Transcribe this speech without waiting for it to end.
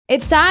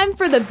It's time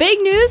for the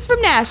big news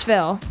from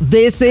Nashville.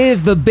 This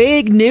is the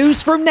big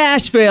news from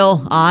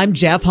Nashville. I'm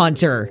Jeff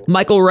Hunter.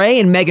 Michael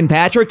Ray and Meghan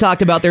Patrick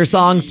talked about their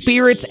song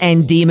Spirits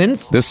and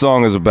Demons. This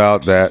song is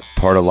about that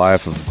part of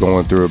life of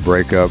going through a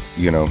breakup,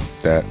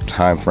 that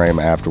time frame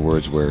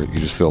afterwards where you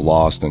just feel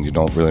lost and you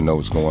don't really know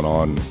what's going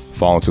on,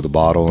 fall into the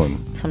bottle and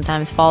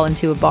sometimes fall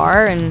into a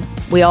bar, and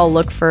we all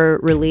look for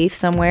relief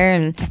somewhere.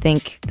 And I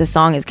think the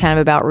song is kind of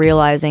about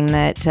realizing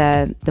that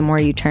the more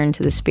you turn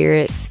to the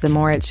spirits, the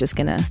more it's just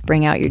gonna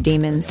bring out your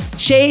demons.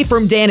 Shay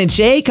from Dan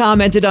Shay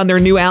commented on their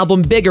new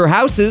album Bigger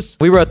Houses.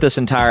 We wrote this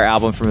entire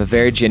album from a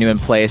very genuine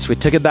place. We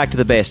took it back to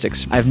the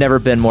basics. I've never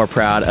been more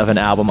proud of an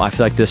album. I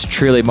feel like this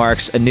truly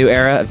marks a new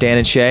era of Dan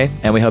Shay,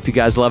 and we hope you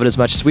guys love it as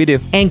much as we do.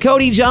 And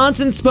Cody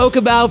Johnson spoke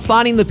about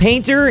finding the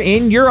painter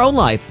in your own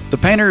life. The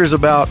painter is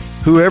about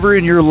whoever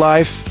in your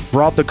life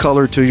brought the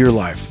color to your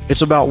life.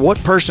 It's about what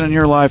person in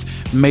your life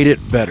made it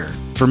better.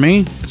 For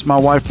me, it's my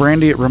wife,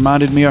 Brandy. It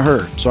reminded me of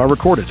her, so I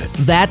recorded it.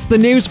 That's the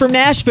news from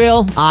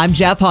Nashville. I'm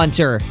Jeff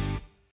Hunter.